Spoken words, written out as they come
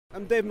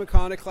I'm Dave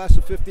Micahnik, class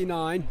of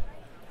 '59,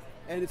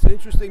 and it's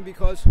interesting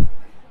because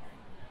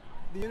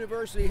the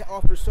university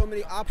offers so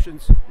many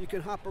options. You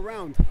can hop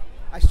around.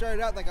 I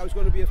started out like I was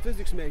going to be a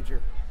physics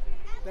major.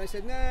 Then I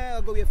said, nah,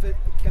 I'll go be a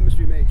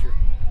chemistry major.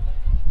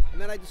 And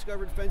then I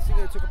discovered fencing,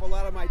 and it took up a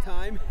lot of my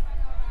time.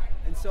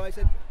 And so I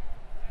said,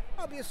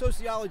 I'll be a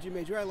sociology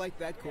major. I like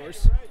that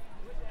course.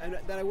 And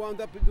then I wound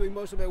up doing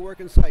most of my work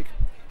in psych.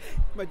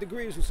 My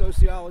degree is in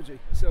sociology.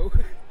 So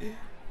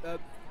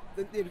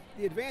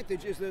the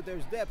advantage is that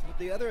there's depth, but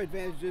the other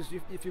advantage is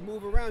if you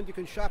move around, you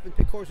can shop and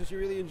pick courses you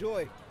really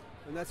enjoy.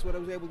 And that's what I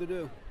was able to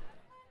do.